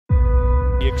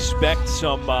You expect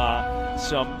a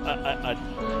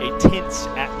tense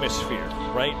atmosphere,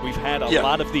 right? We've had a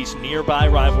lot of these nearby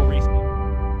rivalries.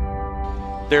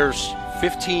 There's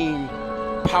 15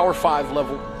 Power 5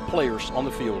 level players on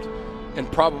the field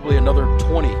and probably another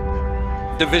 20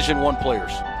 Division I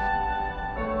players.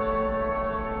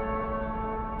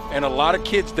 And a lot of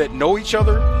kids that know each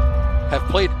other, have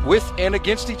played with and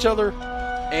against each other,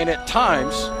 and at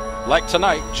times, like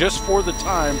tonight, just for the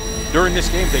time during this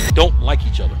game, they don't like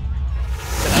each other.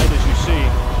 Tonight, as you see,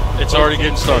 it's already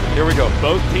getting started. Here we go.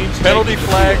 Both teams penalty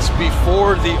flags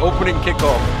before the opening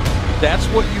kickoff. That's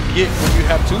what you get when you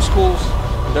have two schools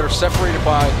that are separated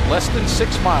by less than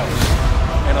 6 miles,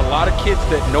 and a lot of kids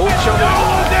that know each other,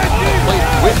 played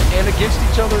with and against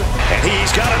each other. And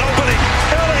he's got an opening.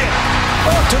 Elliott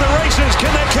off to the races. Can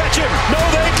they catch him? No,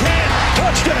 they can't.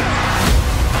 Touchdown.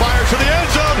 Fires to the end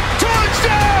zone.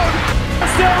 Touchdown.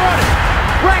 Still running.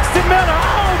 Braxton Miller.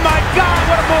 Oh my God,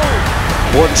 what a move.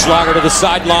 Hornswoggle to the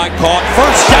sideline, caught.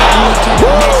 First down.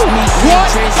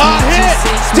 What a hit.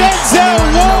 Denzel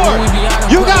Ward.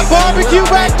 You got barbecue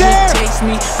back there.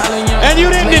 And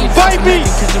you didn't invite me.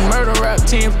 Cause the murder rap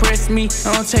to impress me.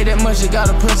 I don't take that much, you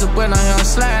gotta press a button. I'm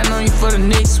sliding on you for the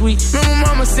next week. Remember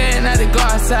mama saying that to go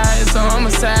outside. It's a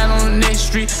homicide on the next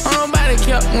street. Nobody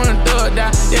kept wanna throw it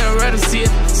down. They'd rather see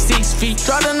it 6 feet.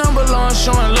 Draw the number long,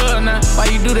 showing love now. Why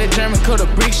you do that German code a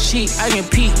brick sheet? I can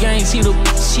peek game, see the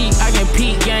sheet. I can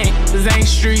peek game, this ain't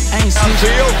street, ain't sleep.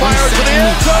 Fire to the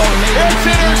end zone. It's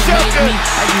intercepted.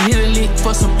 I can hit a lick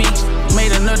for some beats.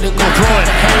 Made another go throw it.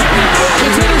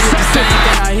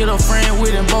 I hit a friend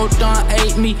with him, both done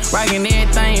ate me. Rocking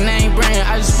everything, name brand.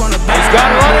 I just wanna bang. He's got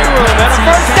running room and a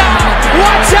first down.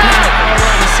 Watch out!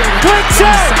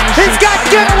 Clinton! He's got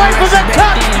get away from the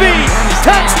top speed.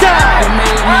 Touchdown!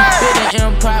 Made me fit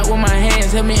an empire with my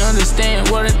hands. Help me understand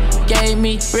what it gave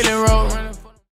me. Really roll.